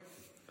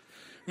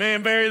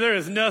Man, Barry, there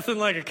is nothing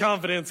like a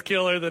confidence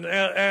killer than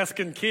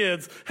asking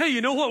kids, hey,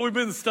 you know what we've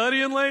been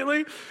studying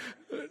lately?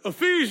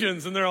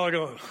 Ephesians. And they're all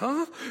going,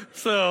 huh?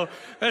 So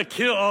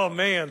oh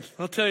man,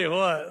 I'll tell you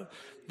what.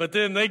 But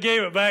then they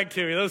gave it back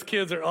to me. Those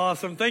kids are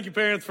awesome. Thank you,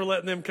 parents, for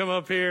letting them come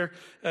up here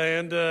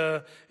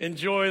and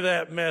enjoy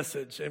that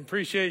message. And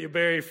appreciate you,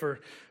 Barry, for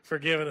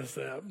giving us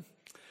that.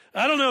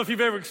 I don't know if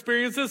you've ever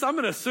experienced this. I'm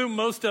going to assume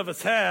most of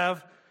us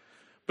have.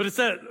 But it's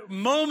that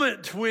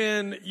moment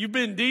when you've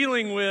been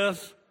dealing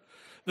with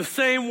the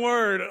same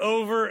word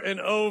over and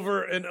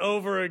over and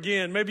over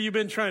again. Maybe you've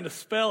been trying to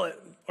spell it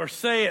or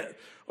say it,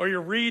 or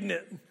you're reading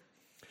it.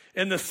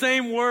 And the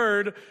same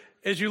word,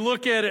 as you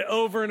look at it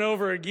over and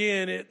over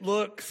again,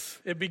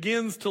 it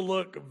begins to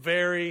look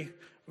very,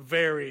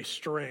 very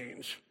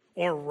strange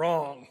or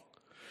wrong.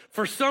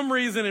 For some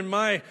reason in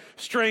my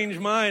strange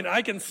mind,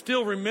 I can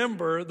still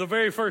remember the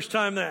very first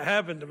time that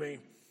happened to me.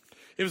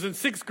 It was in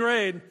 6th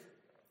grade,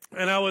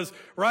 and I was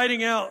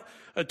writing out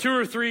a 2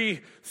 or 3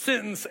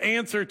 sentence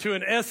answer to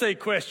an essay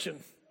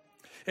question.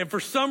 And for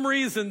some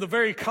reason, the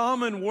very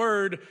common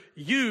word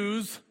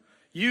use,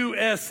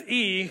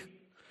 U-S-E,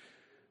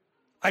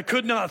 I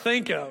could not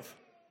think of.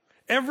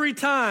 Every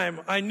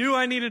time I knew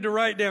I needed to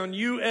write down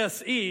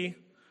U-S-E,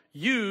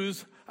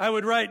 use, I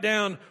would write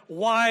down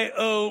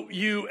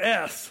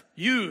Y-O-U-S,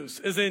 use,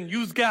 as in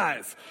use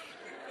guys,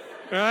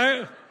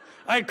 right?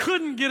 I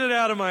couldn't get it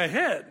out of my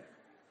head.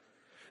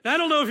 Now, I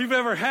don't know if you've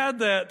ever had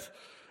that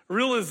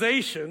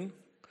realization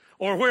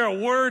or where a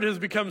word has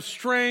become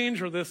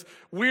strange or this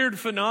weird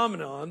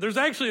phenomenon. There's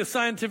actually a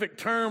scientific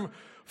term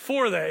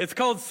for that. It's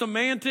called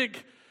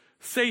semantic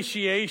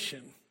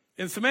satiation.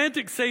 And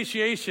semantic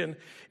satiation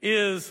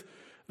is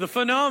the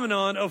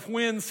phenomenon of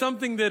when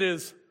something that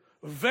is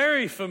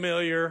very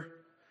familiar,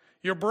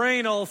 your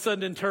brain all of a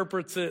sudden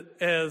interprets it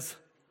as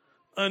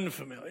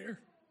unfamiliar.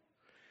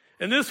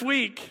 And this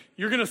week,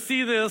 you're going to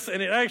see this,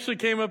 and it actually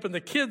came up in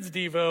the kids'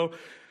 Devo.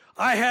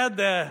 I had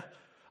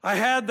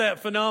that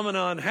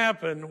phenomenon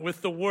happen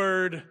with the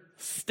word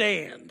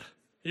stand.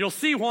 You'll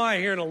see why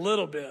here in a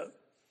little bit.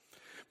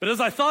 But as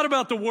I thought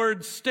about the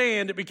word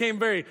stand, it became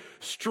very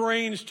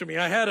strange to me.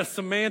 I had a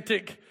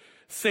semantic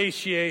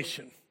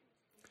satiation.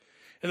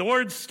 And the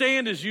word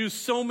stand is used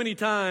so many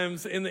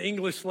times in the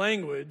English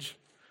language,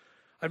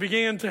 I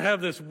began to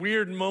have this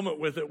weird moment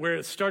with it where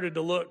it started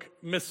to look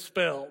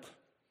misspelled.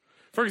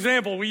 For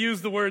example, we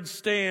use the word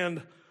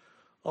stand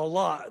a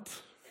lot.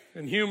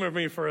 And humor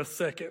me for a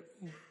second.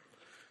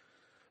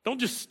 Don't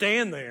just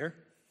stand there.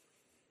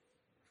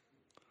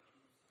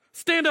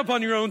 Stand up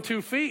on your own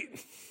 2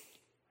 feet.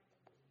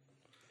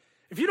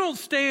 If you don't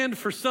stand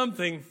for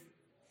something,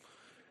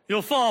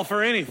 you'll fall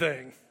for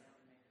anything.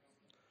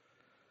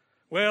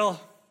 Well,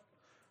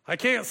 I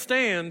can't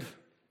stand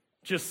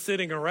just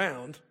sitting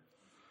around.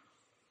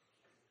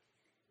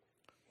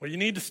 Well, you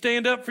need to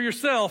stand up for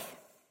yourself.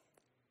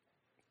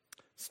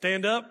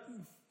 Stand up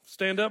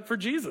for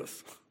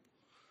Jesus.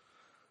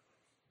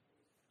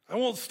 I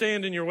won't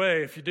stand in your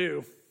way if you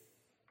do.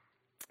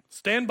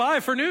 Stand by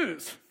for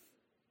news.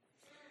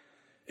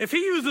 If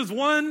he uses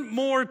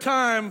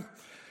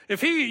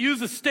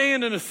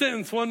stand in a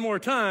sentence one more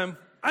time,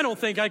 I don't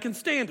think I can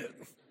stand it.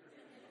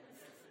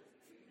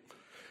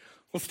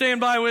 Well,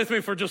 stand by with me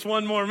for just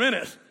one more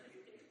minute.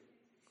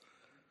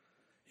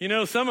 You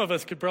know, some of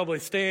us could probably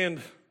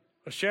stand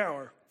a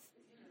shower.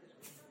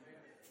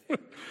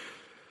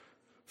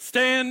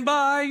 Stand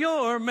by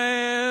your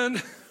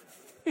man.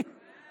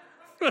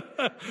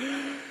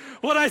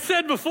 What I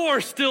said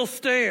before still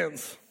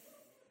stands.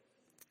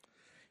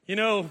 You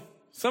know,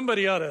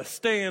 somebody ought to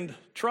stand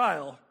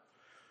trial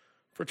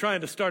for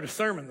trying to start a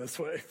sermon this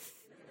way.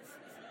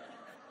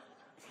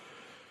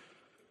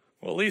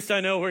 Well, at least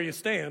I know where you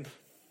stand.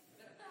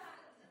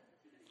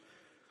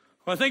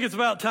 Well, I think it's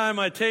about time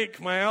I take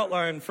my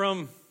outline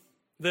from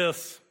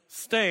this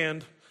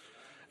stand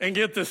and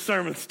get this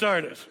sermon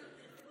started.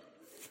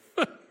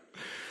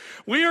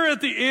 We are at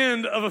the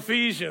end of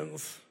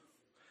Ephesians.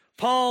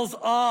 Paul's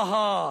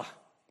aha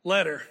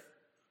letter,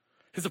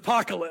 his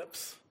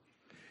apocalypse.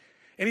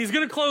 And he's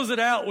going to close it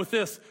out with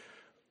this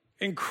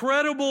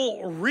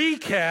incredible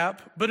recap,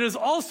 but is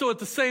also at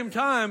the same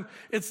time,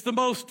 it's the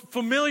most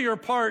familiar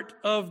part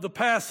of the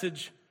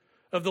passage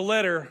of the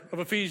letter of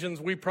Ephesians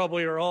we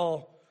probably are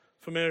all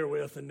familiar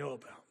with and know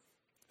about.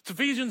 It's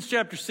Ephesians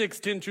chapter 6,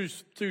 10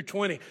 through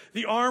 20,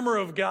 the armor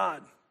of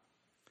God.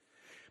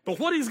 But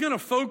what he's going to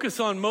focus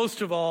on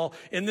most of all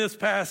in this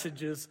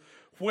passage is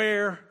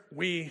where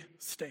we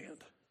stand.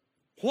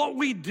 What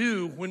we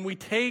do when we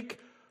take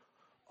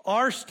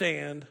our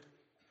stand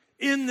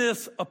in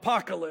this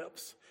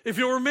apocalypse. If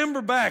you'll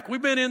remember back,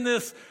 we've been in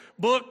this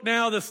book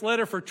now, this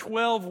letter for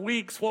 12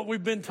 weeks. What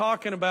we've been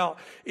talking about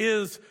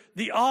is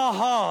the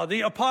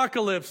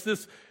apocalypse,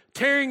 this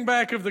tearing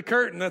back of the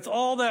curtain. That's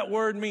all that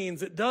word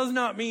means. It does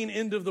not mean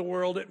end of the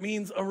world. It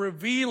means a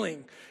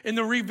revealing. And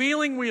the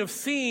revealing we have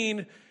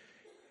seen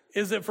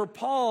is that for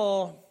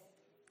Paul,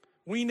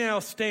 we now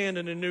stand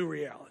in a new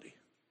reality.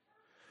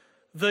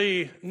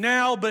 the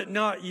now but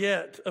not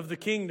yet of the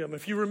kingdom.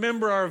 If you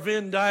remember our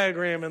Venn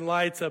diagram and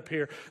lights up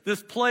here,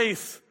 this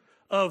place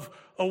of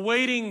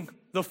awaiting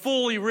the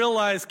fully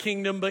realized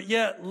kingdom, but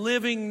yet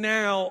living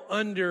now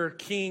under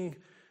King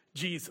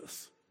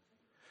Jesus.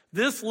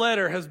 This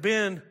letter has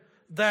been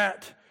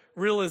that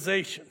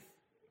realization.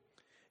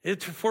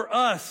 It, for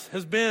us,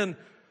 has been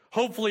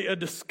hopefully a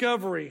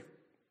discovery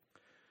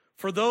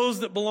for those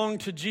that belong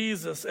to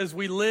Jesus as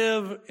we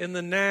live in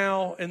the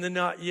now and the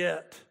not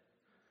yet.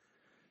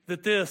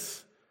 That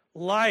this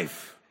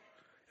life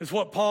is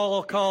what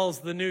Paul calls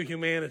the new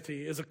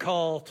humanity, is a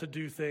call to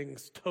do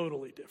things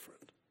totally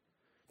different,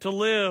 to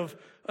live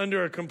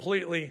under a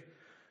completely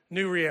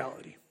new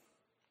reality.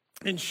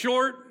 In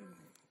short,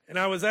 and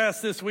I was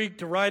asked this week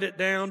to write it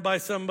down by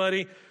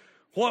somebody,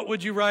 what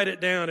would you write it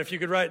down if you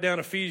could write down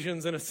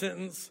Ephesians in a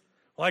sentence?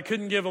 Well, I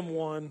couldn't give them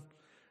one,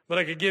 but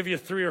I could give you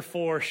 3 or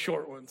 4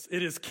 short ones.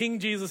 It is King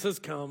Jesus has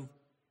come,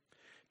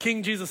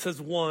 King Jesus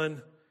has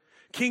won,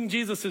 King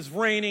Jesus is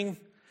reigning,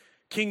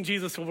 King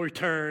Jesus will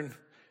return.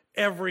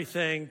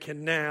 Everything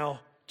can now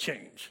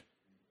change.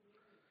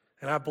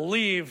 And I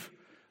believe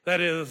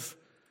that is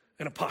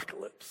an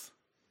apocalypse.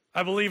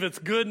 I believe it's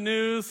good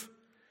news.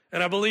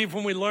 And I believe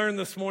when we learn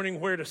this morning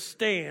where to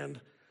stand,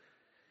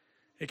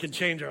 it can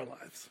change our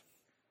lives.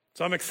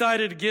 So I'm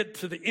excited to get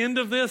to the end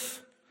of this.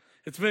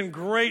 It's been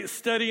great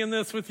studying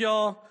this with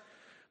y'all.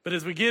 But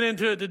as we get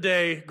into it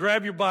today,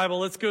 grab your Bible.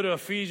 Let's go to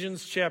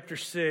Ephesians chapter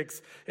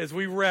 6 as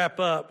we wrap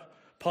up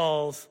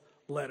Paul's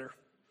letter.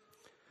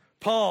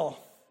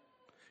 Paul,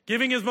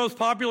 giving his most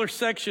popular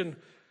section,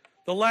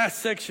 the last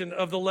section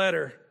of the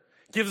letter,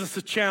 gives us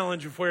a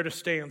challenge of where to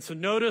stand. So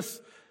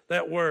notice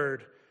that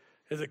word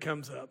as it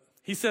comes up.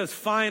 He says,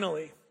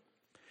 finally,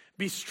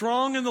 be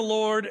strong in the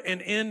Lord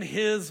and in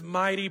his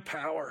mighty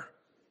power.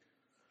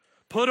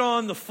 Put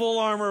on the full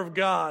armor of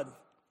God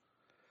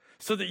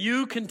so that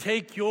you can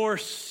take your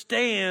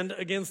stand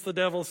against the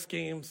devil's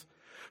schemes.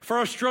 For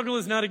our struggle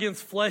is not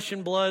against flesh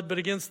and blood, but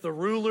against the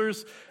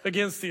rulers,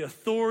 against the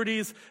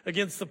authorities,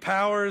 against the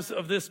powers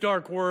of this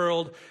dark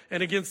world,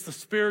 and against the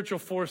spiritual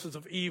forces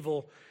of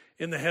evil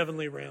in the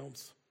heavenly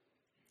realms.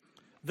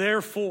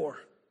 Therefore,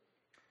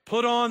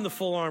 put on the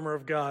full armor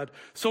of God,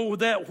 so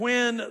that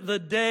when the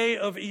day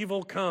of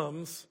evil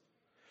comes,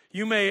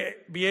 you may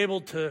be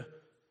able to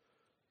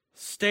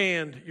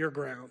stand your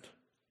ground.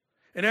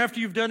 And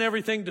after you've done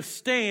everything to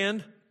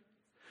stand,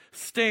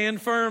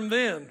 stand firm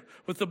then,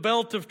 with the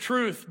belt of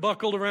truth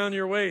buckled around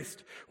your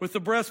waist, with the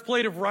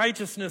breastplate of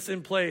righteousness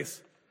in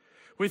place,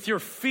 with your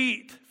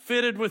feet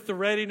fitted with the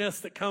readiness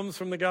that comes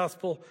from the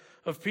gospel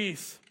of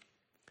peace.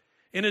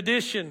 In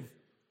addition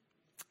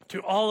to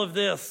all of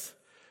this,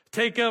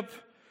 take up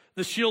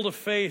the shield of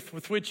faith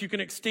with which you can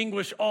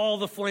extinguish all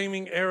the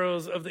flaming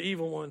arrows of the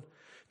evil one.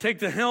 Take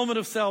the helmet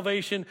of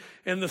salvation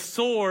and the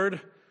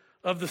sword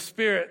of the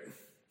Spirit,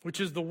 which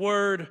is the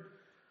word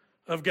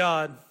of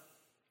God,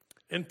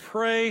 and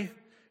pray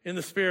in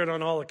the Spirit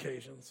on all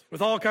occasions,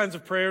 with all kinds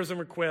of prayers and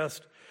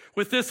requests.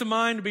 With this in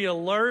mind, be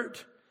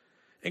alert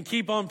and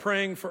keep on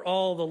praying for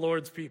all the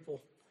Lord's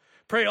people.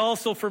 Pray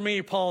also for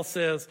me, Paul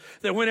says,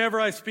 that whenever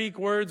I speak,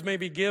 words may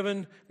be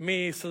given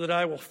me so that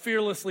I will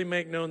fearlessly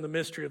make known the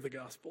mystery of the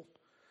gospel,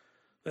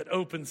 that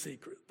open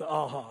secret, the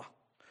aha,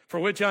 for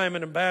which I am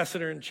an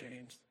ambassador in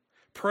chains.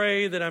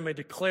 Pray that I may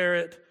declare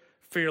it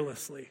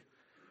fearlessly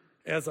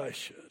as I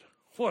should.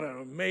 What an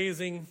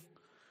amazing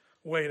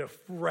way to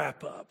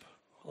wrap up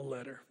a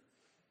letter.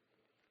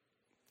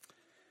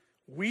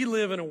 We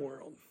live in a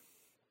world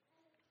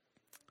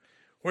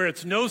where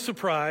it's no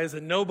surprise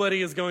and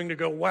nobody is going to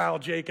go, wow,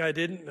 Jake, I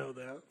didn't know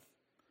that.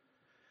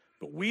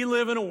 But we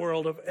live in a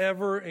world of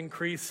ever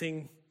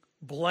increasing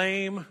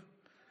blame,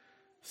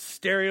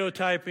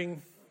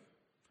 stereotyping,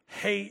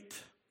 hate,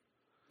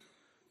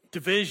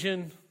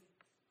 division,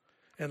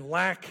 and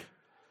lack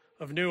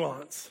of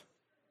nuance.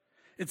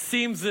 It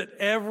seems that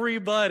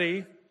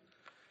everybody,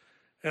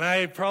 and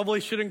I probably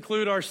should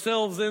include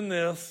ourselves in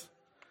this,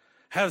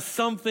 has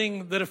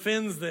something that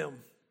offends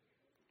them.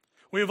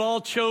 We have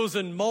all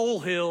chosen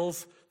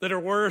molehills that are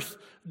worth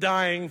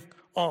dying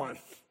on.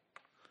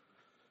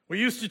 We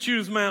used to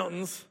choose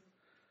mountains.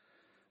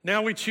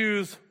 Now we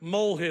choose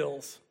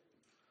molehills.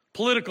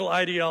 Political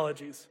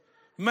ideologies.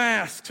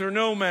 Masks or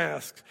no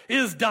masks.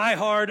 Is Die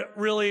Hard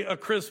really a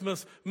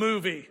Christmas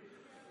movie?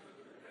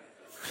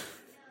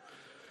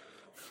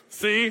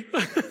 See?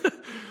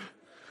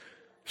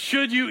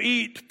 Should you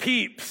eat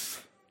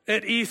Peeps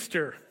at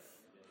Easter?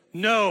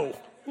 No.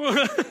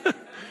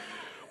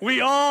 We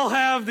all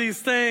have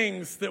these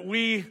things that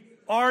we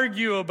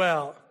argue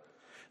about.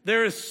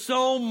 There is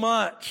so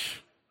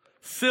much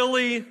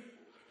silly,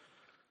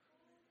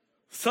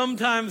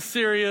 sometimes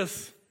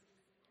serious,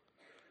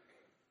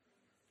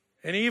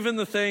 and even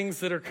the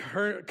things that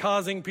are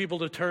causing people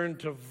to turn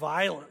to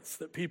violence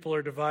that people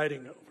are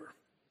dividing over.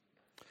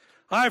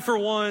 I, for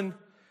one,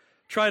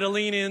 try to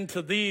lean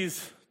into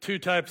these 2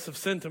 types of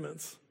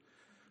sentiments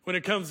when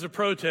it comes to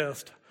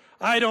protest.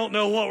 I don't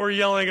know what we're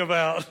yelling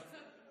about.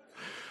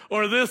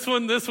 Or this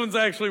one's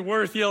actually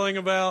worth yelling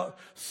about.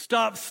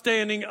 Stop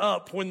standing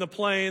up when the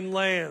plane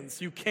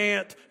lands. You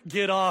can't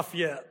get off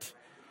yet.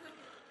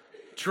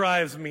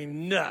 Drives me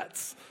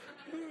nuts.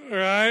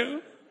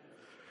 Right?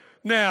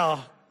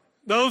 Now,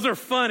 those are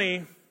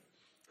funny,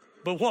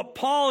 but what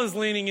Paul is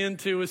leaning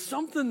into is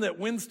something that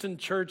Winston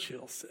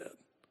Churchill said.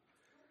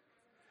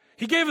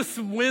 He gave us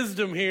some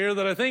wisdom here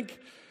that I think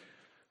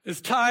is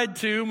tied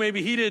to,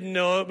 maybe he didn't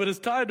know it, but is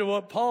tied to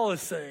what Paul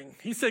is saying.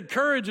 He said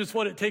courage is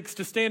what it takes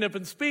to stand up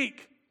and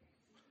speak.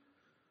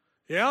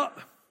 Yeah,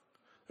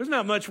 there's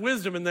not much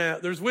wisdom in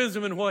that. There's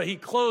wisdom in what he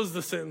closed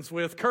the sentence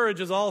with.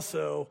 Courage is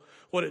also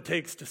what it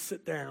takes to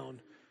sit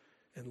down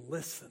and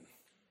listen.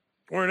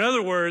 Or in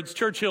other words,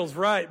 Churchill's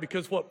right,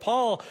 because what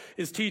Paul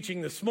is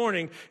teaching this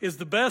morning is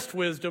the best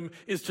wisdom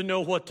is to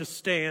know what to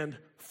stand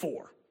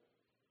for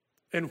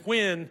and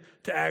when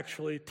to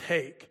actually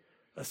take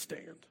a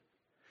stand.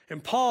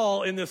 And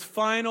Paul, in this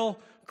final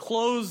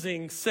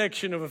closing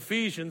section of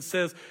Ephesians,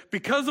 says,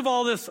 because of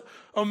all this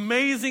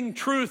amazing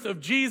truth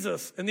of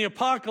Jesus and the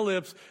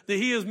apocalypse, that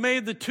he has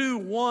made the two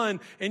one,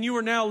 and you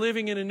are now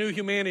living in a new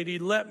humanity,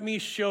 let me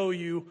show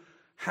you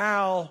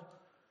how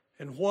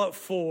and what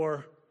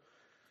for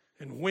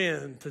and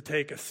when to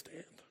take a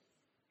stand.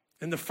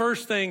 And the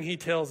first thing he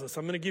tells us,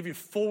 I'm going to give you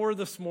 4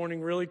 this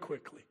morning really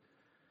quickly,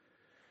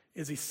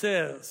 is he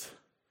says,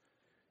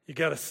 you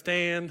got to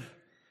stand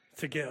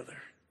together.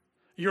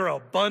 You're a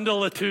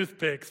bundle of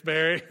toothpicks,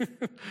 Barry.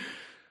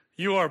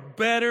 You are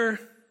better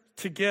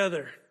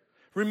together.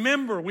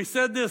 Remember, we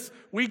said this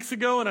weeks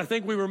ago, and I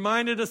think we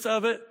reminded us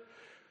of it.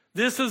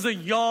 This is a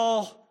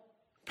y'all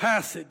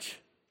passage.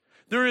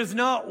 There is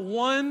not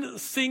one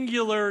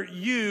singular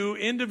you,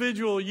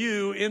 individual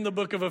you, in the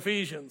book of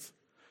Ephesians.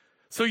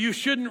 So you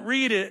shouldn't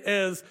read it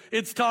as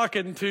it's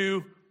talking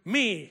to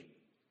me.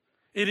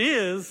 It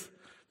is,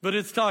 but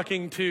it's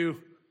talking to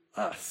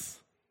us.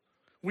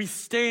 We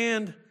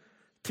stand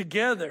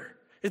together.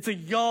 It's a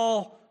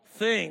y'all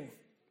thing.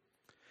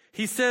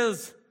 He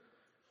says,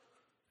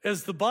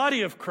 as the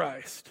body of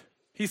Christ,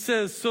 he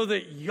says, so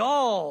that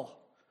y'all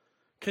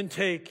can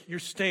take your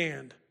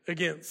stand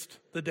against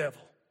the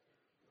devil.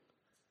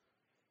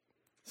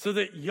 So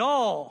that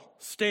y'all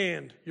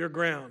stand your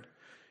ground.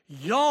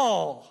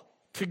 Y'all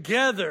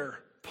together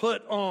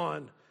put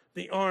on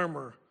the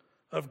armor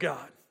of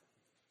God.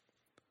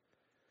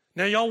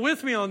 Now, y'all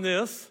with me on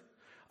this?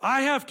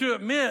 I have to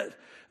admit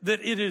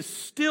that it is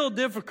still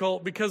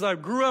difficult because I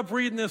grew up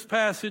reading this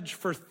passage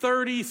for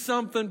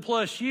 30-something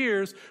plus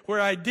years where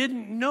I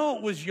didn't know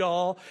it was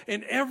y'all,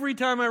 and every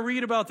time I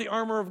read about the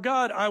armor of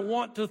God, I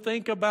want to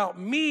think about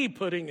me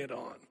putting it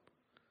on.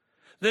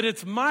 That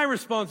it's my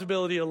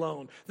responsibility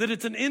alone, that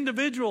it's an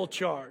individual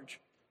charge.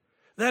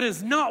 That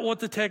is not what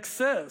the text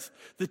says.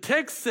 The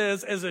text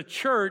says, as a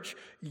church,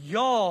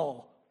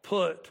 y'all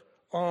put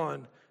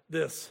on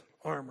this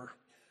armor.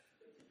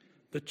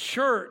 The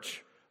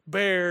church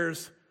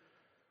bears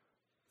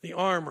the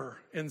armor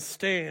and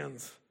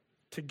stands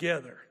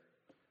together.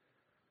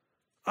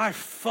 I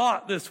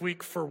fought this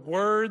week for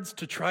words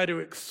to try to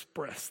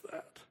express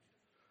that.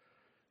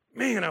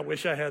 Man, I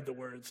wish I had the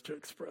words to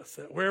express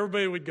that. Where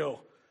everybody would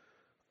go,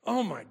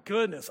 oh my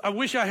goodness. I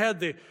wish I had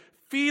the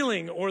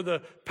feeling or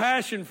the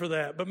passion for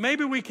that, but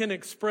maybe we can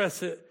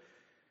express it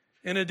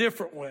in a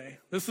different way.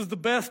 This is the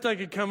best I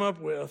could come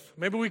up with.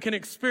 Maybe we can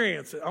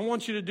experience it. I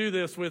want you to do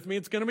this with me.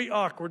 It's going to be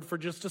awkward for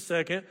just a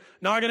second.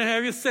 Not going to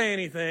have you say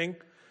anything,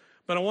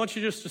 but I want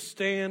you just to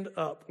stand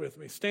up with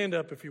me. Stand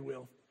up, if you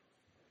will.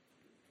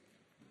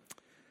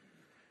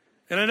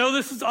 And I know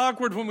this is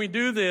awkward when we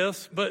do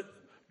this, but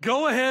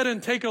go ahead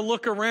and take a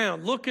look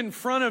around. Look in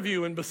front of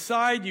you and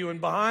beside you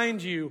and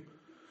behind you.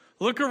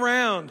 Look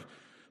around.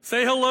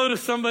 Say hello to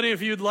somebody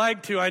if you'd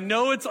like to. I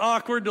know it's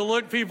awkward to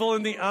look people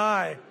in the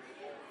eye.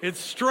 It's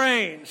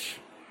strange.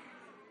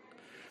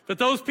 But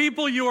those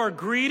people you are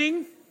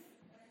greeting,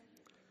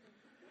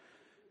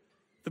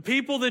 the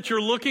people that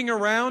you're looking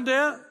around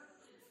at,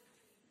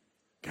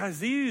 guys,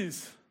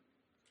 these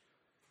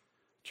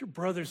are your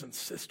brothers and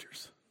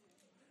sisters.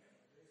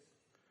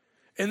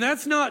 And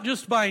that's not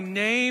just by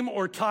name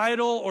or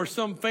title or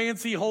some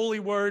fancy holy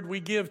word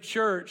we give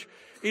church.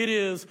 It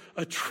is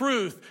a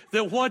truth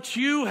that what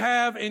you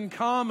have in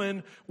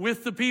common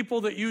with the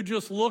people that you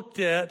just looked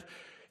at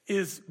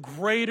is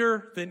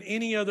greater than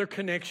any other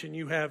connection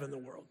you have in the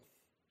world.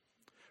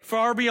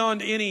 Far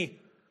beyond any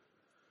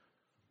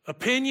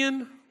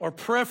opinion or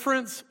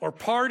preference or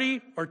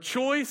party or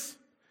choice.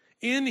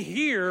 In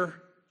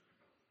here,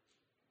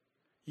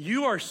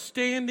 you are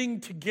standing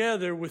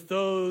together with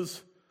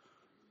those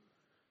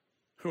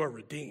who are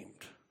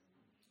redeemed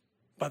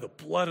by the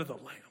blood of the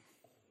Lamb.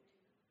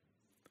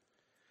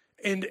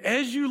 And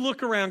as you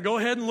look around, go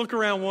ahead and look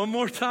around one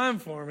more time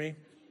for me.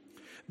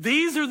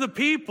 These are the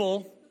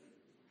people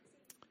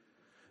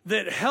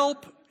that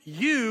help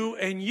you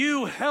and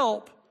you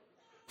help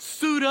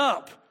suit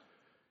up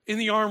in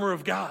the armor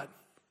of God.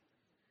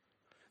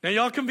 Now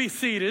y'all can be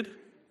seated.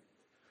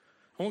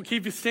 I won't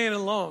keep you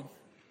standing long.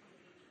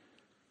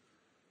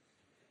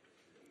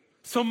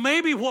 So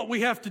maybe what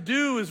we have to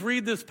do is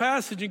read this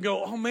passage and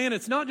go, oh man,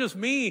 it's not just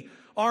me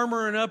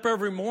armoring up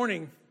every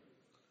morning.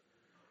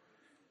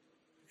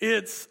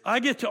 I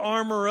get to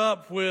armor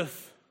up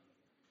with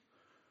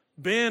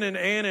Ben and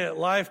Anna at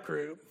Life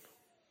Group.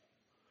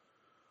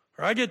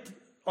 Or I get to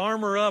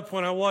armor up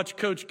when I watch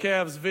Coach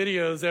Cav's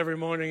videos every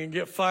morning and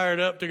get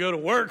fired up to go to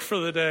work for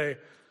the day.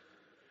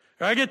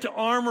 Or I get to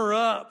armor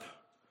up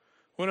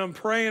when I'm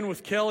praying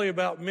with Kelly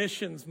about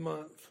Missions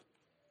Month.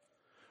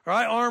 Or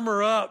I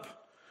armor up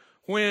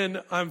when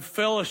I'm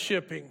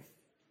fellowshipping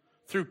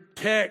through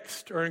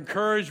text or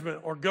encouragement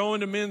or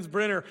going to Men's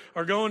Brenner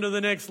or going to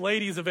the next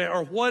ladies event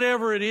or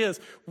whatever it is.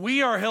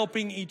 We are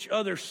helping each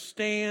other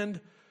stand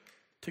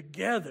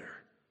together.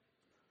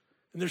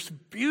 And there's some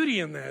beauty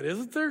in that,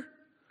 isn't there?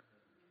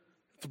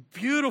 It's a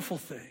beautiful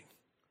thing.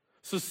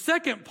 So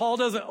second, Paul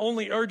doesn't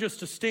only urge us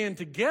to stand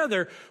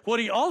together.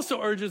 What he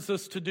also urges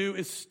us to do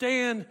is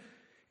stand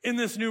in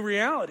this new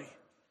reality.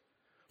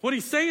 What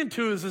he's saying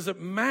to us is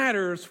it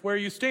matters where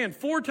you stand.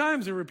 4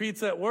 times he repeats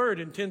that word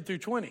in 10 through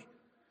 20.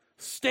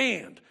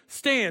 Stand.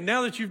 Stand.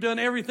 Now that you've done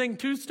everything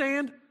to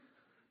stand,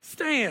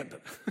 stand.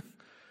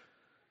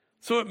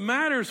 So it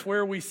matters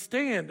where we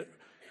stand.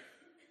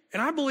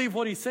 And I believe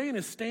what he's saying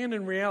is stand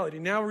in reality.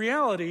 Now,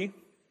 reality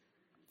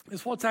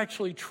is what's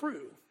actually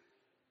true.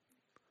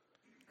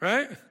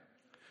 Right?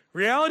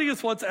 Reality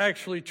is what's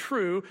actually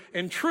true.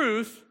 And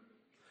truth,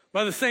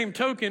 by the same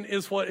token,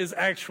 is what is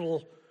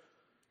actual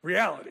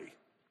reality.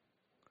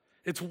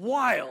 It's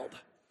wild.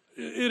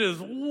 It is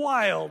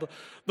wild,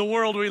 the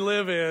world we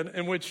live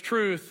in which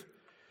truth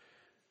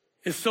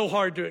is so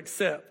hard to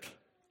accept.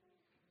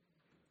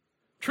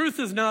 Truth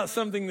is not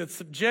something that's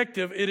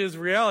subjective, it is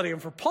reality.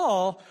 And for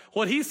Paul,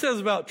 what he says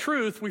about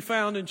truth, we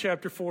found in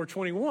chapter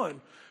 4:21.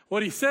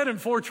 What he said in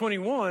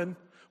 4:21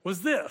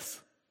 was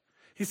this.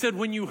 He said,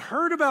 when you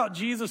heard about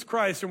Jesus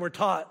Christ and were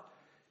taught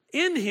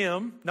in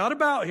him, not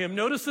about him,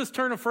 notice this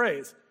turn of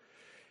phrase.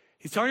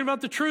 He's talking about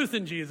the truth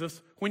in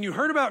Jesus. When you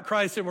heard about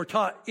Christ and were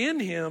taught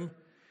in him,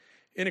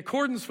 in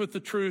accordance with the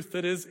truth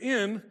that is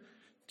in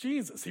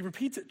Jesus. He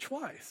repeats it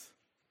twice.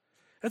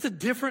 That's a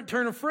different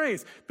turn of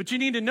phrase. But you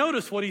need to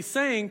notice what he's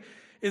saying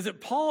is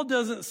that Paul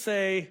doesn't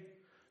say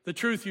the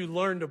truth you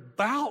learned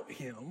about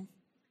him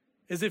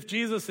as if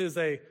Jesus is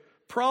a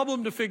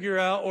problem to figure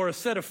out or a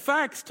set of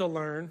facts to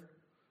learn.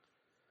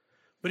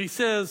 But he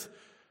says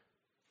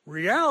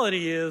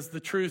reality is the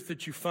truth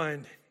that you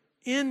find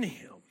in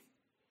him.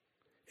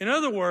 In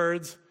other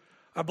words,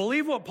 I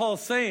believe what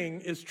Paul's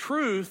saying is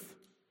truth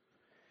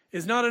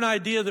is not an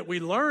idea that we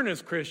learn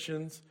as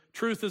Christians.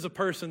 Truth is a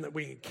person that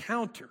we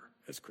encounter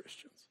as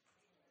Christians.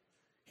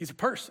 He's a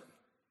person.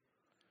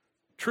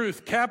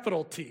 Truth,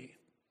 capital T,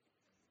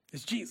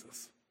 is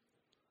Jesus.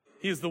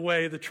 He is the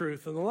way, the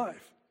truth, and the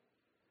life.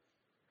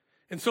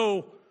 And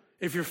so,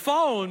 if you're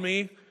following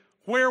me,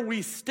 where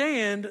we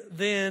stand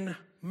then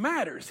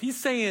matters. He's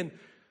saying,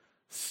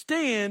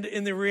 stand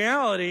in the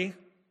reality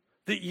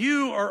that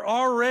you are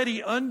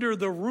already under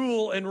the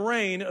rule and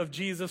reign of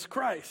Jesus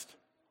Christ.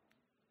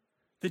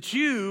 That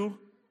you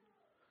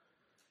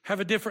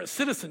have a different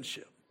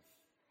citizenship.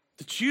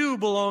 That you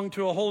belong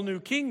to a whole new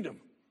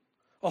kingdom,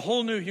 a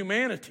whole new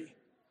humanity.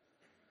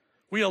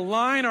 We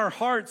align our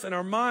hearts and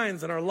our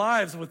minds and our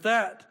lives with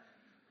that.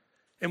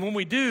 And when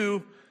we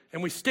do,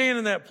 and we stand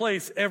in that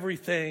place,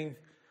 everything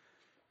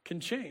can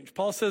change.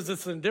 Paul says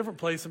this in a different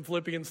place in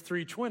Philippians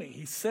 3:20.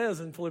 He says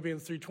in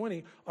Philippians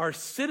 3:20, our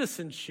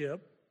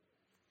citizenship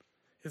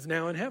is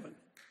now in heaven.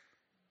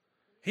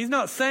 He's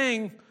not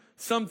saying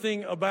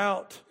something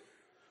about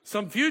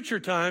some future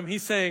time.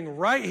 He's saying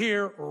right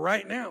here,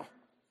 right now.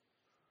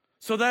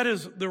 So that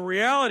is the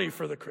reality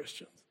for the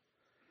Christians.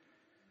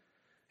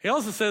 He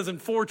also says in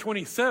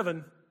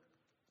 4:27,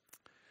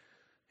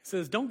 he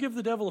says, don't give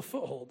the devil a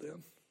foothold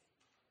then.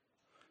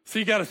 So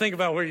you got to think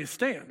about where you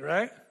stand,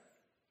 right?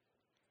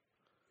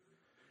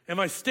 Am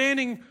I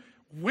standing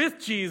with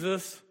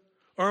Jesus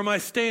or am I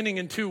standing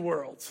in two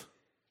worlds?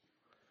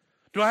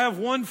 Do I have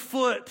one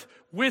foot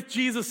with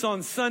Jesus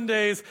on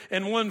Sundays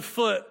and one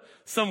foot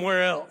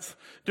somewhere else?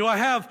 Do I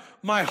have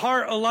my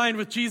heart aligned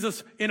with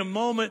Jesus in a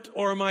moment,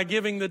 or am I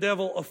giving the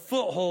devil a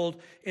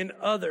foothold in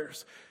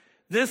others?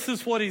 This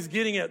is what he's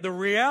getting at. The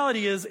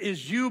reality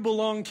is you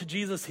belong to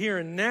Jesus here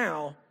and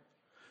now,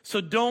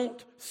 so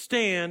don't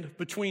stand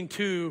between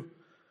two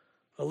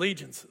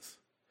allegiances.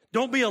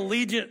 Don't be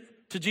allegiant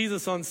to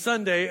Jesus on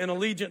Sunday and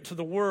allegiant to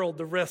the world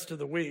the rest of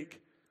the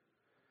week.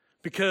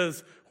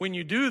 Because when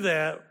you do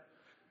that,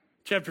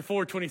 chapter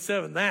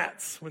 4:27,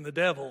 that's when the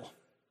devil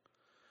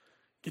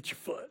gets your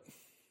foot.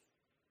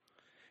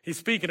 He's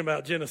speaking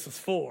about Genesis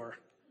 4,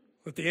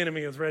 that the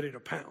enemy is ready to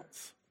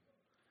pounce.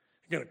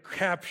 He's going to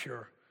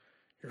capture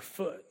your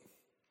foot.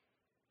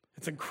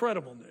 It's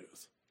incredible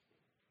news.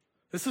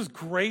 This is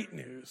great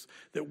news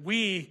that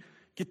we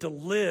get to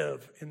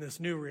live in this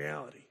new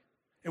reality.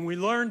 And we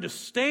learn to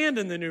stand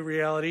in the new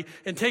reality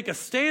and take a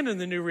stand in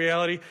the new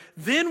reality.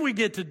 Then we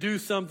get to do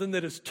something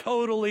that is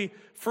totally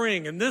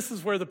freeing. And this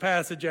is where the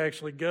passage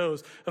actually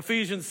goes.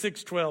 Ephesians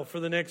 6:12 for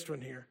the next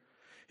one here.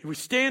 We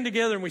stand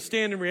together and we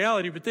stand in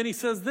reality. But then he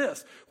says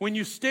this, when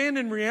you stand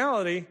in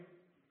reality,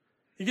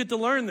 you get to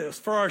learn this.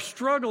 For our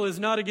struggle is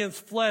not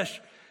against flesh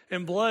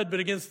and blood, but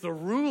against the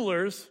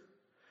rulers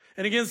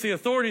and against the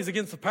authorities,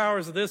 against the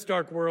powers of this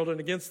dark world, and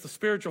against the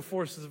spiritual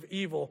forces of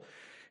evil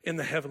in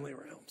the heavenly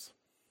realms.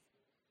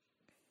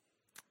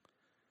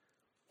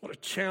 What a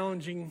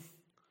challenging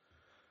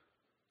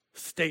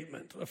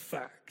statement of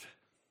fact.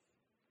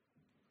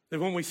 That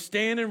when we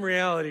stand in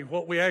reality,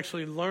 what we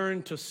actually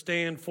learn to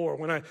stand for.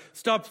 When I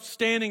stopped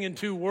standing in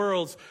two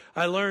worlds,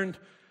 I learned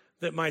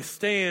that my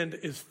stand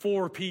is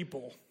for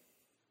people,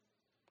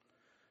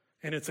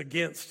 and it's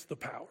against the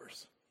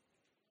powers.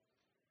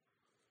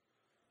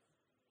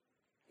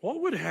 What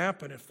would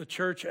happen if the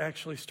church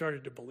actually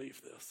started to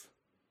believe this?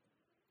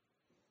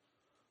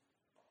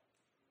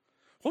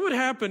 What would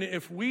happen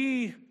if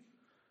we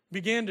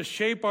began to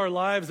shape our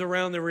lives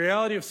around the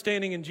reality of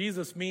standing in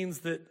Jesus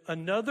means that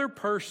another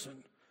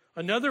person,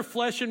 another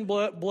flesh and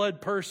blood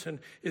person,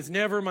 is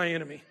never my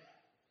enemy?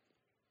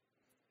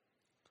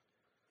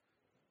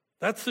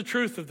 That's the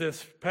truth of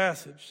this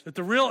passage, that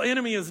the real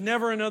enemy is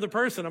never another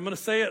person. I'm going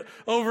to say it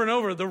over and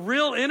over. The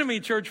real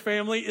enemy, church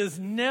family, is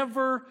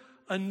never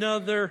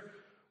another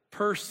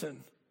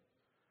person.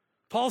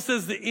 Paul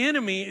says the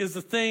enemy is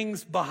the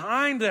things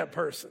behind that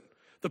person,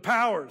 the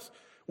powers.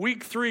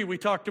 Week 3, we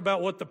talked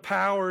about what the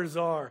powers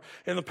are.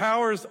 And the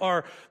powers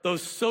are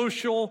those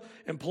social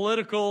and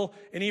political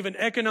and even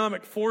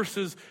economic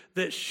forces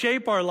that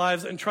shape our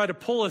lives and try to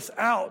pull us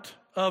out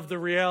of the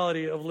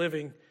reality of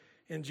living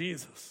in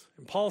Jesus.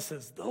 And Paul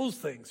says those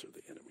things are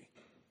the enemy.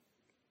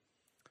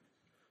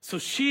 So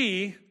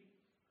she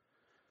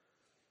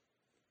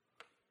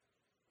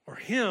or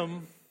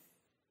him,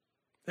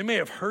 they may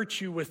have hurt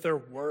you with their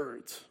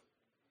words.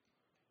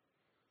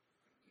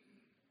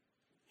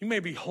 You may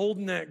be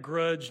holding that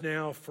grudge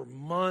now for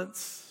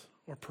months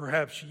or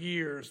perhaps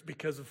years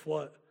because of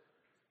what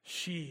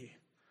she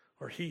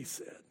or he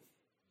said.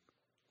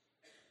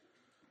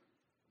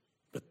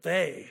 But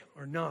they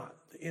are not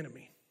the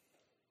enemy.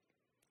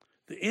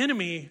 The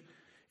enemy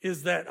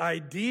is that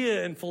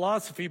idea and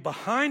philosophy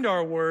behind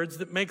our words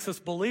that makes us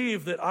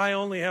believe that I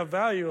only have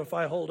value if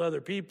I hold other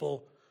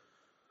people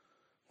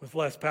with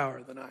less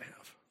power than I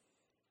have.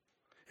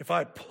 If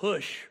I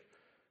push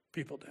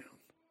people down.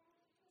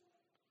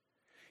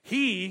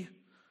 He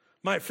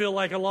might feel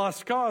like a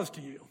lost cause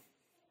to you.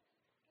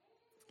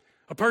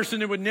 A person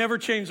that would never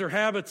change their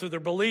habits or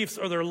their beliefs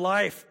or their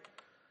life.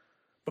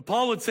 But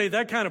Paul would say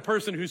that kind of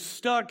person who's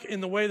stuck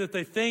in the way that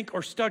they think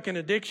or stuck in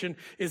addiction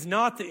is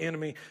not the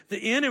enemy.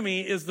 The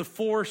enemy is the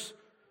force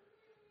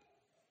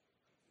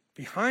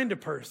behind a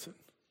person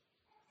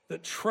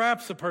that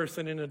traps a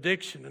person in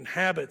addiction and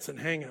habits and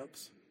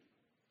hang-ups.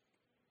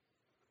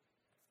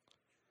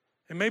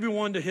 And maybe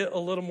one to hit a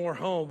little more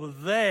home.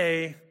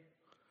 They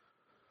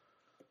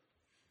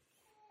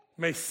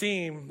may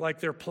seem like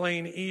they're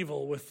plain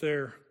evil with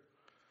their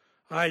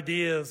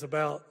ideas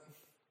about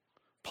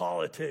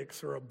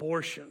politics or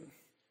abortion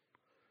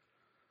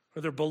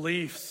or their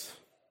beliefs.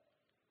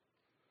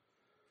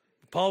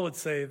 Paul would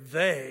say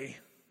they,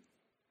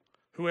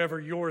 whoever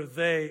your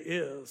they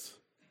is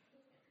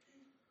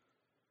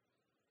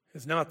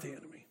not the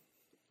enemy.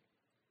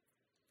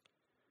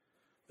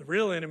 The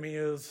real enemy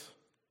is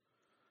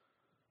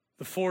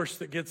the force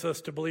that gets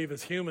us to believe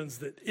as humans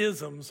that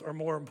isms are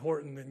more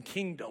important than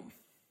kingdom.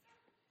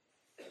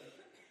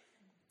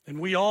 And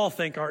we all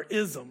think our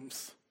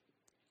isms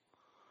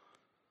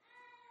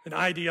and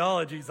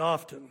ideologies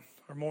often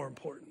are more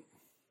important.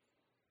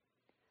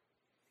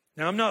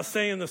 Now, I'm not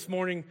saying this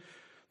morning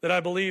that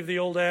I believe the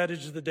old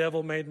adage, the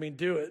devil made me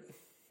do it.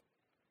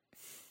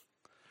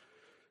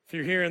 If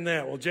you're hearing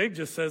that, well, Jake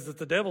just says that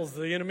the devil's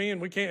the enemy and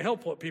we can't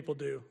help what people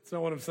do. That's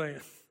not what I'm saying.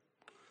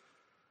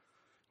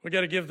 We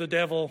got to give the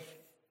devil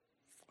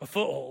a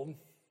foothold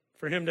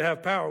for him to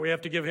have power. We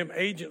have to give him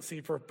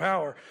agency for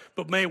power.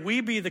 But may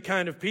we be the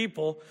kind of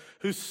people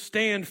who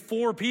stand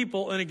for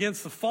people and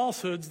against the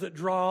falsehoods that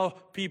draw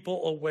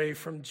people away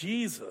from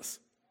Jesus.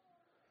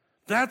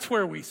 That's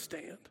where we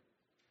stand.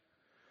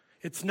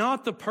 It's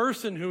not the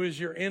person who is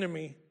your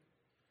enemy.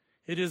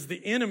 It is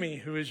the enemy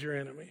who is your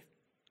enemy.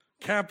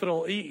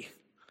 Capital E,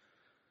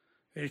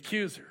 the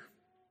accuser.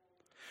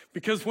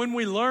 Because when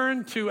we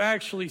learn to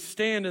actually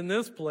stand in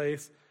this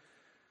place,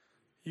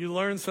 you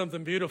learn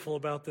something beautiful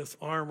about this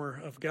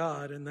armor of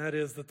God, and that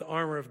is that the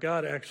armor of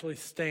God actually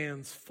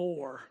stands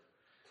for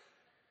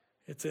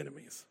its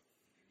enemies.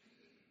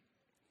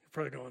 You're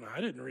probably going,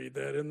 I didn't read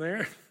that in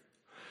there.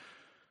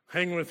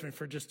 Hang with me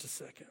for just a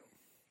second.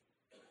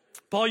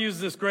 Paul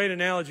uses this great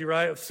analogy,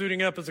 right, of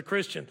suiting up as a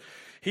Christian.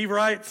 He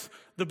writes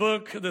the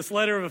book, this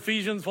letter of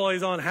Ephesians, while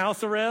he's on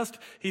house arrest.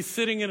 He's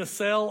sitting in a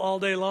cell all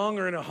day long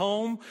or in a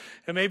home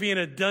and maybe in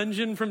a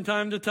dungeon from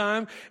time to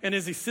time. And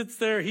as he sits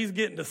there, he's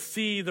getting to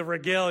see the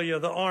regalia,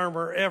 the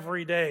armor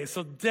every day.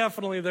 So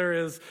definitely there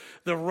is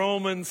the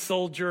Roman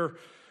soldier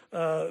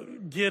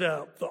get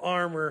up. The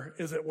armor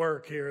is at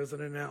work here as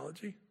an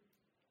analogy.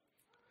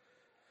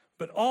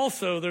 But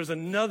also there's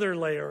another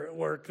layer at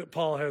work that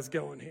Paul has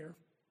going here.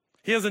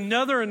 He has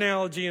another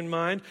analogy in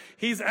mind.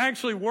 He's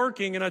actually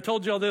working, and I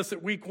told y'all this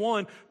at week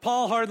 1,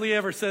 Paul hardly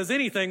ever says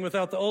anything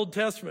without the Old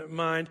Testament in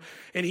mind,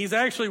 and he's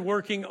actually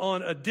working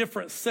on a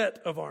different set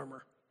of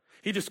armor.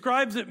 He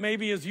describes it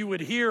maybe as you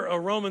would hear a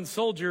Roman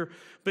soldier,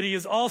 but he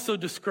is also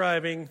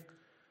describing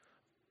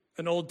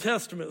an Old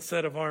Testament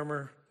set of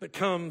armor that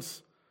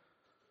comes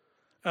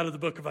out of the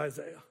book of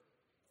Isaiah.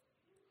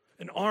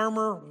 An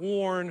armor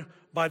worn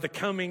by the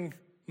coming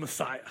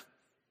Messiah.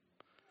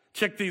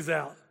 Check these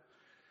out.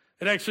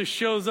 It actually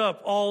shows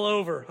up all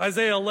over.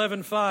 Isaiah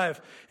 11:5,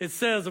 it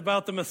says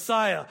about the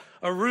Messiah,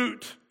 a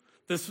root,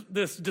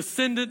 this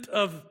descendant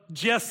of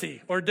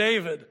Jesse or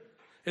David.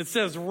 It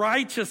says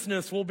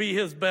righteousness will be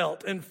his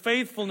belt and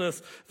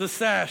faithfulness the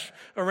sash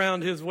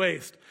around his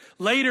waist.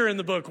 Later in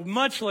the book,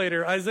 much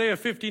later, Isaiah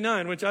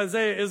 59, which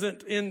Isaiah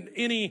isn't in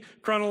any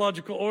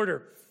chronological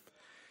order.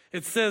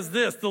 It says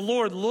this, the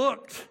Lord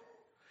looked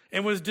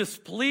and was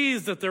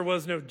displeased that there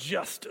was no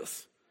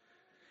justice.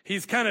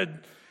 He's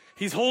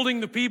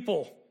holding the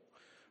people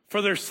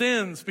for their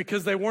sins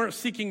because they weren't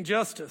seeking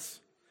justice.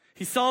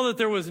 He saw that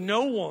there was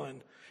no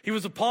one. He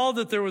was appalled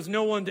that there was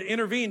no one to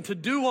intervene, to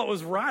do what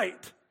was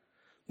right.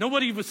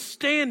 Nobody was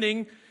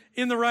standing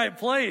in the right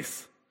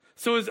place.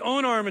 So his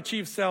own arm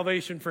achieved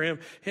salvation for him,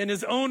 and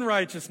his own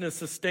righteousness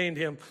sustained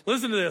him.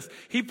 Listen to this.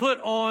 He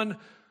put on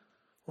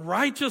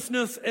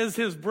righteousness as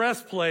his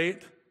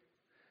breastplate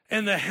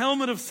and the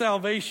helmet of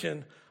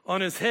salvation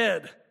on his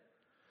head.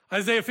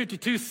 Isaiah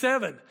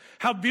 52:7.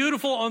 How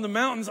beautiful on the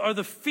mountains are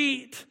the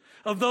feet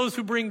of those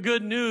who bring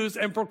good news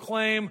and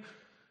proclaim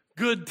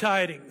good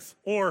tidings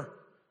or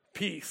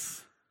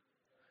peace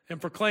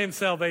and proclaim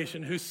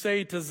salvation, who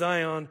say to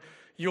Zion,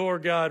 your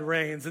God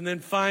reigns. And then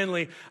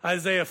finally,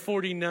 Isaiah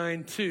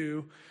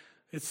 49:2,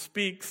 it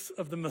speaks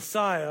of the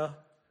Messiah,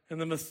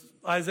 and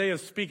Isaiah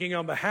is speaking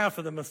on behalf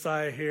of the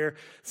Messiah here,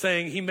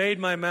 saying, he made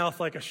my mouth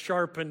like a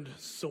sharpened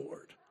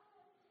sword,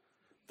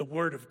 the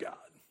word of God.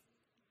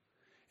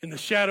 In the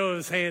shadow of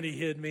his hand he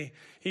hid me.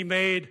 He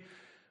made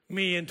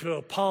me into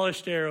a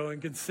polished arrow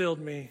and concealed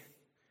me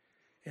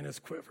in his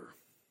quiver.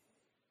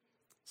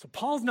 So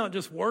Paul's not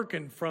just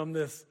working from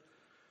this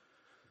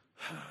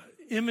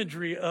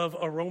imagery of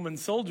a Roman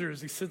soldier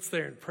as he sits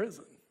there in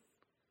prison.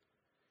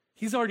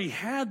 He's already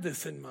had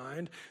this in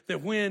mind,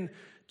 that when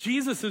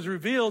Jesus is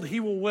revealed, he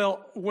will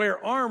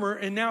wear armor,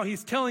 and now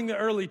he's telling the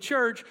early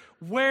church,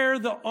 wear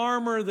the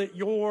armor that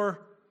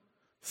your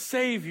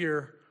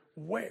Savior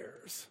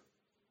wears.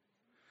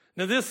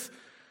 Now this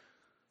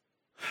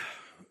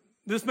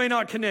may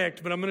not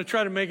connect, but I'm going to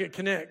try to make it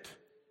connect.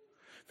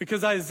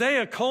 Because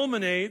Isaiah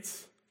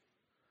culminates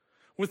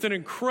with an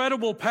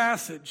incredible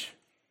passage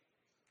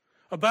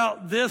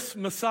about this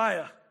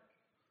Messiah.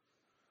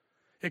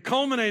 It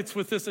culminates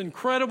with this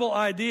incredible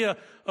idea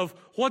of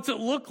what's it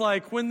look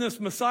like when this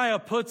Messiah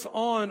puts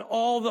on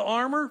all the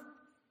armor.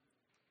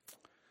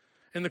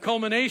 And the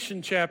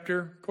culmination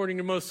chapter, according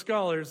to most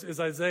scholars, is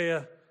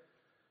Isaiah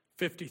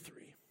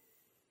 53.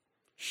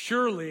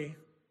 Surely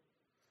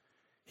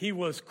he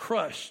was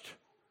crushed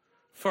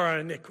for our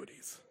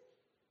iniquities.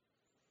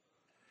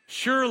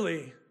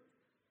 Surely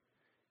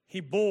he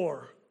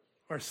bore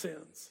our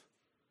sins.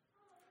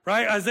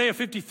 Right? Isaiah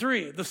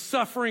 53, the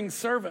suffering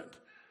servant.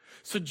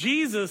 So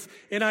Jesus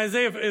in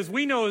Isaiah, as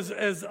we know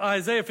as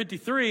Isaiah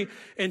 53,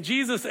 and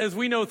Jesus as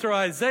we know through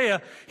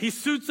Isaiah, he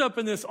suits up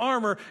in this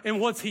armor, and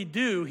what's he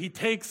do? He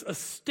takes a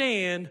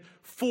stand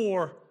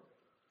for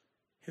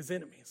his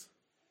enemies.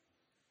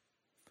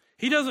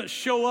 He doesn't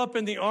show up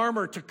in the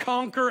armor to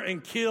conquer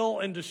and kill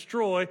and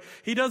destroy.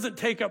 He doesn't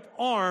take up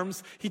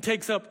arms. He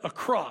takes up a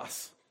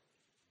cross.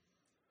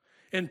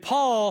 And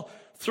Paul,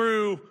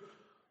 through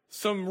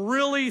some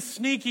really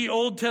sneaky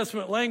Old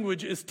Testament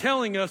language, is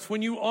telling us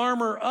when you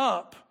armor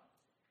up,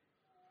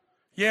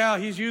 yeah,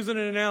 he's using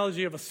an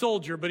analogy of a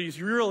soldier, but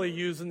he's really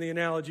using the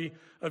analogy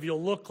of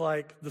you'll look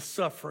like the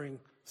suffering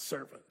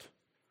servant.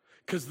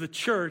 Because the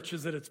church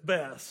is at its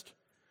best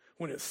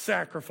when it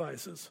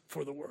sacrifices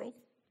for the world.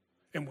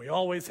 And we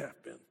always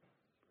have been.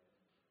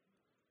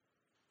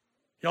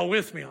 Y'all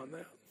with me on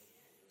that?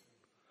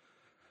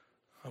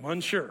 I'm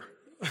unsure.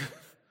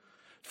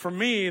 For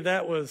me,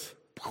 that was,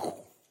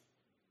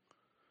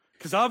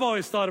 because I've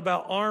always thought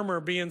about armor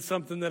being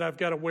something that I've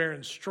got to wear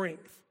in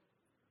strength,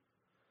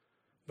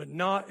 but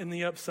not in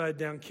the upside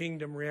down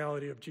kingdom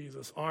reality of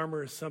Jesus.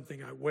 Armor is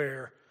something I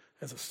wear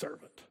as a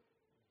servant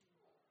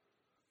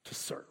to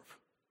serve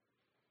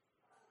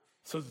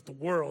so that the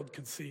world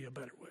can see a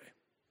better way.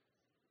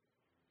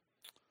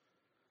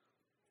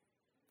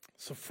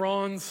 So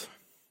Franz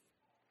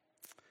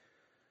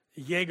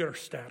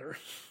Jägerstätter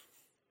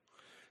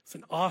is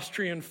an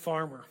Austrian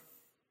farmer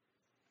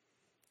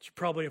that you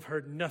probably have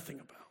heard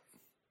nothing about.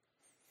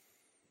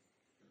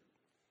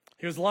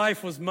 His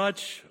life was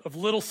much of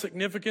little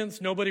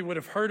significance. Nobody would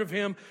have heard of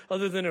him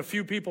other than a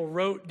few people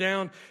wrote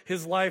down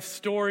his life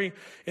story,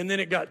 and then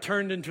it got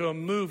turned into a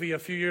movie a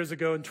few years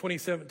ago in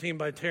 2017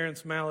 by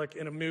Terrence Malick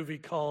in a movie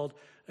called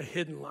A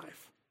Hidden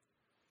Life.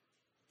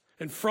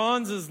 And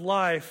Franz's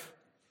life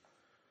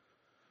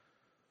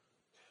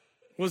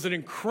was an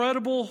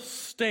incredible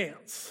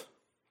stance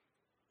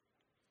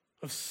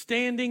of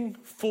standing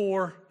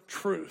for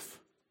truth.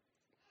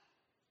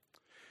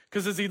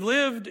 Because as he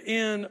lived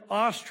in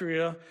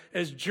Austria,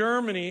 as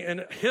Germany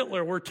and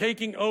Hitler were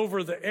taking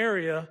over the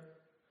area,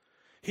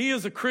 he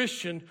as a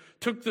Christian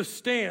took the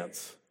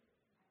stance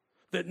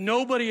that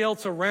nobody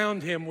else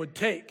around him would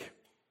take.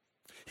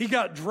 He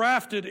got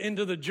drafted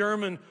into the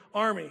German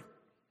army.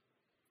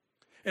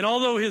 And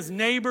although his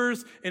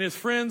neighbors and his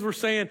friends were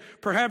saying,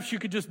 perhaps you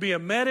could just be a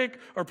medic,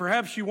 or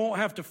perhaps you won't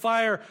have to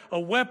fire a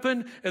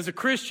weapon as a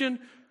Christian,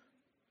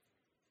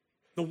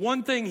 the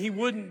one thing he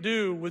wouldn't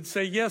do would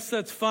say, yes,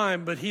 that's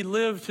fine, but he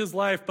lived his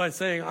life by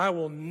saying, I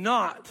will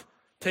not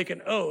take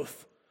an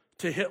oath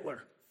to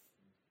Hitler.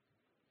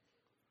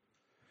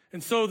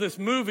 And so this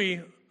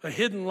movie, A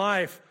Hidden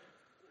Life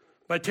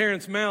by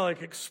Terrence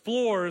Malick,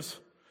 explores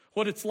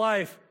what it's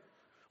like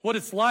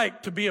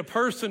to be a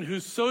person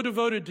who's so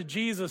devoted to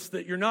Jesus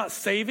that you're not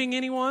saving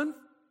anyone.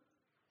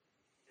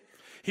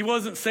 He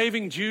wasn't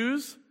saving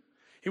Jews.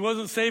 He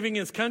wasn't saving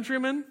his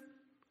countrymen.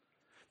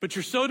 But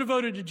you're so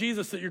devoted to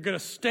Jesus that you're going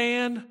to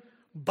stand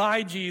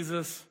by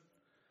Jesus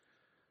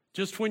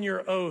just when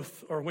your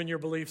oath or when your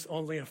beliefs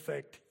only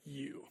affect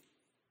you.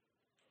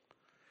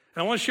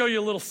 And I want to show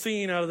you a little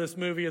scene out of this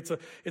movie. It's a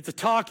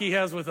talk he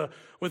has with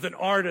an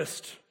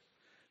artist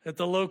at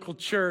the local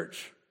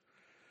church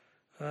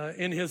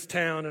in his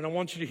town. And I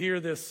want you to hear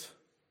this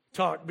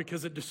talk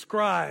because it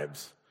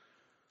describes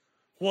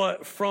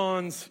what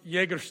Franz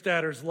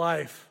Jägerstätter's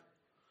life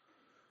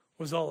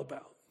was all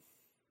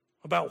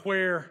about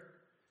where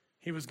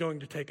he was going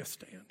to take a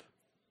stand.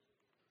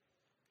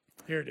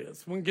 Here it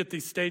is. We can get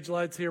these stage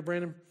lights here,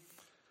 Brandon.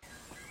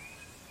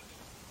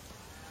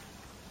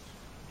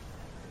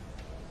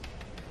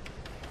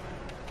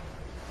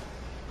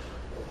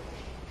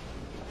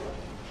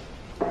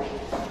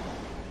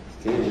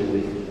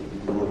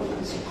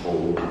 It's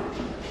cold.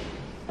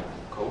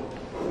 Cold?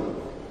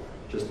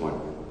 Just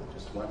one.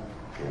 Just one?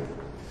 Yeah.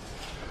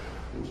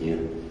 Thank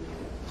you.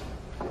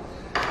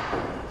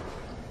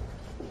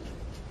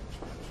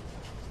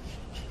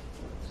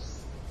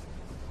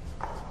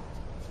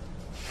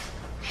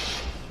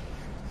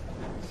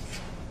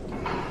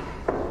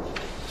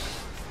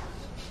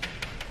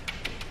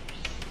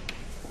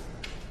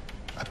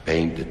 I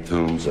paint the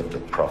tombs of the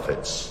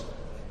prophets.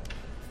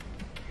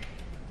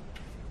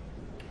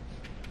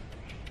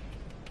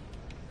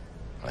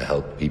 I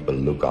help people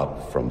look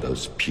up from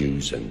those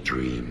pews and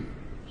dream.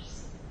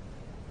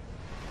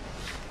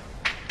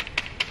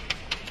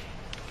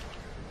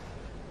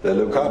 They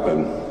look up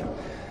and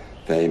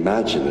they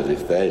imagine that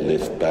if they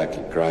lived back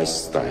in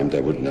Christ's time,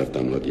 they wouldn't have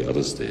done what the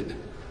others did.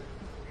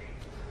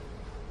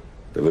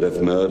 They would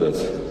have murdered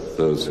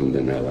those whom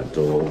they now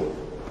adore.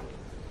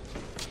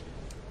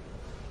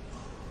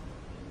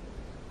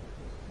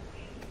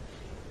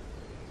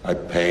 I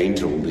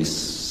paint all this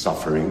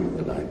suffering,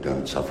 but I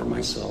don't suffer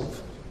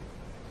myself.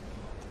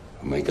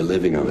 I make a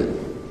living of it.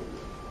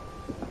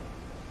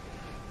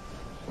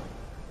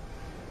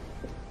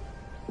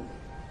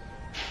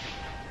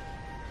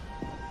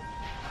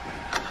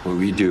 What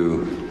we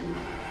do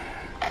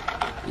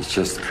is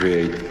just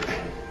create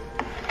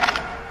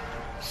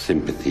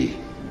sympathy.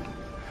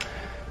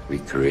 We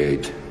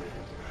create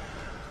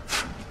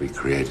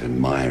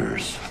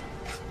admirers.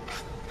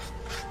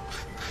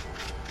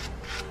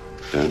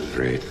 Don't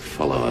create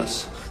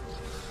followers.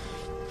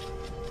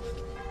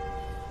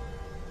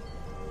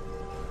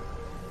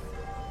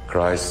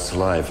 Christ's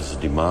life is a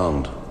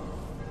demand.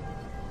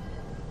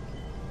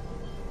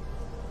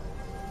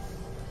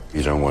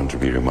 We don't want to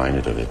be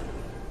reminded of it.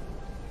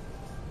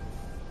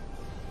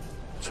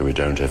 So we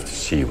don't have to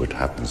see what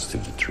happens to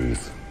the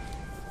truth.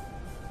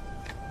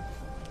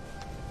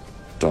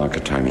 Darker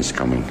time is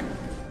coming.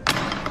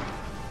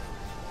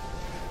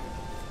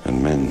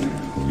 And men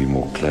will be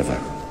more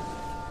clever.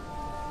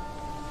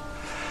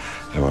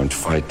 They won't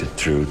fight the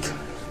truth.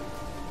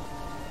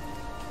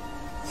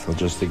 They'll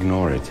just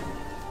ignore it.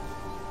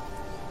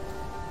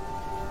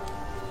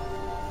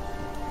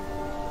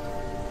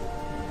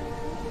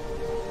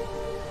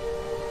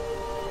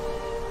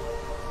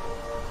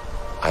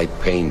 I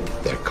paint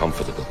their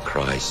comfortable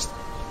Christ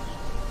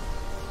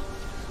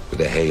with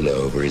a halo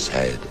over his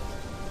head.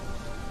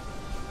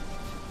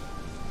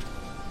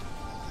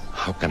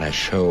 How can I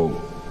show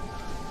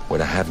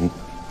what I haven't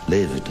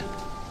lived?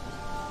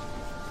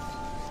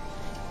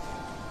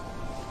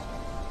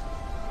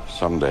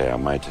 Someday I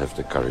might have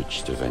the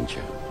courage to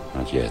venture.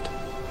 Not yet.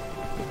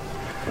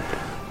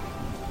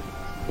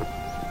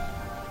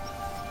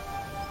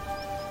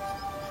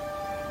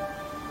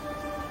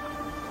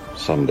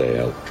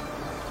 Someday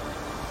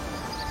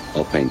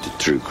I'll paint the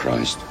true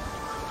Christ.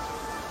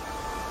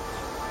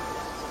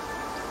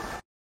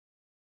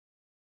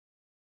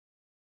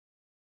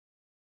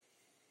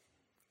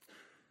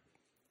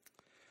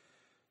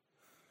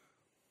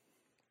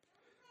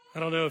 I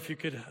don't know if you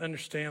could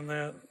understand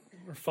that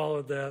or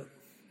followed that.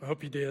 I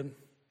hope you did.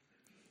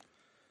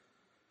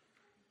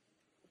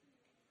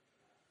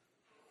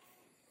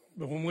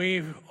 But when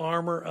we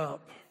armor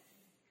up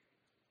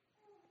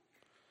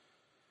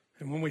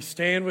and when we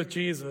stand with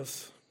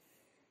Jesus,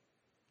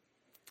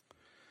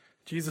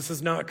 Jesus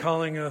is not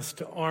calling us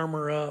to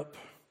armor up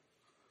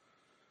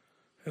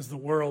as the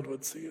world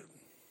would see it,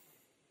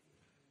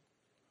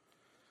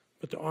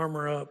 but to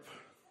armor up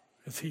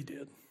as he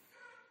did.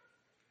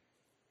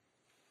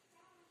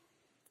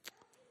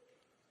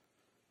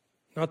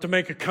 Not to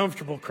make a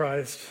comfortable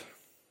Christ,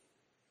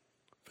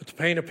 but to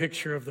paint a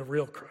picture of the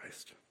real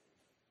Christ.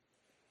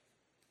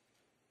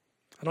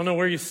 I don't know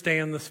where you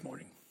stand this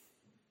morning.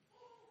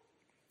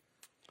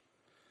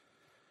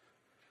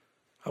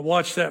 I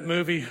watched that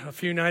movie a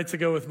few nights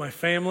ago with my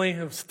family.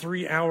 It was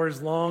 3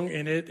 hours long,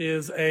 and it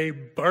is a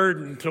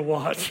burden to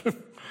watch.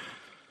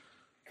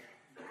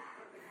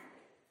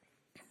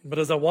 But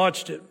as I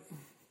watched it,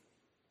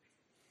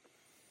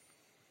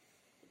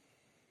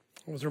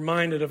 I was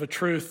reminded of a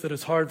truth that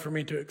is hard for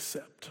me to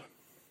accept.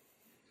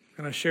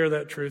 And I share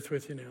that truth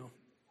with you now.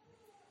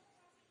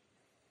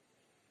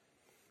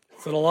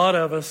 It's that a lot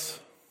of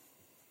us,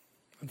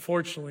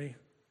 unfortunately,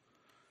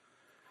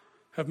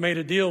 have made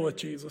a deal with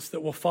Jesus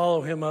that will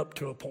follow him up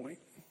to a point.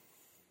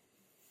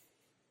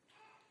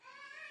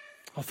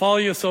 I'll follow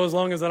you so as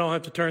long as I don't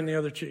have to turn the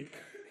other cheek.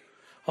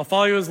 I'll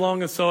follow you as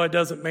long as so it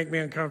doesn't make me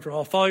uncomfortable.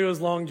 I'll follow you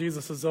as long,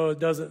 Jesus, as though it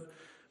doesn't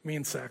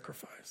mean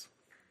sacrifice.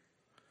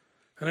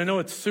 And I know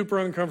it's super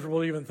uncomfortable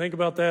to even think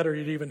about that or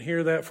you'd even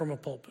hear that from a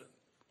pulpit.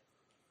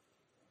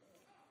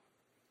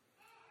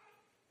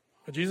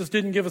 But Jesus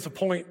didn't give us a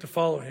point to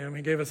follow him.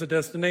 He gave us a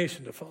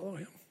destination to follow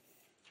him.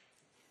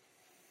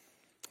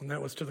 And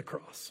that was to the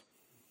cross.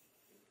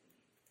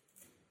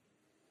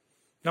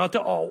 Not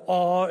to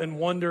awe and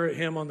wonder at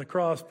him on the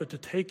cross, but to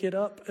take it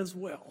up as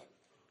well.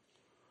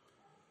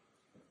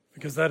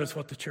 Because that is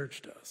what the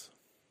church does.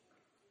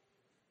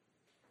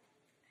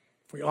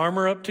 We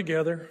armor up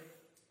together.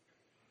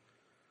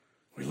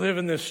 We live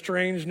in this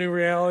strange new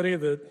reality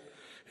that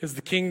is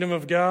the kingdom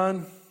of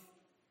God.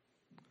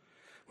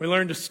 We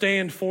learn to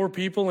stand for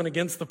people and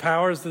against the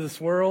powers of this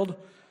world.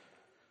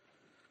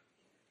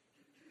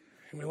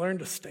 And we learn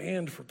to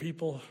stand for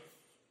people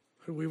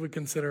who we would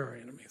consider our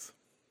enemies.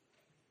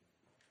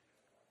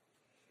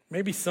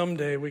 Maybe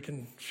someday we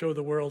can show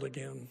the world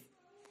again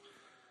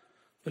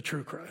the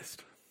true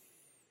Christ.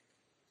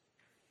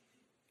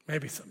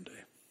 Maybe someday.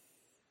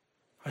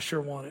 I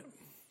sure want it.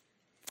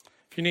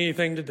 If you need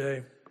anything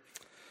today,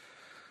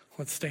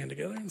 let's stand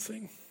together and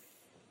sing.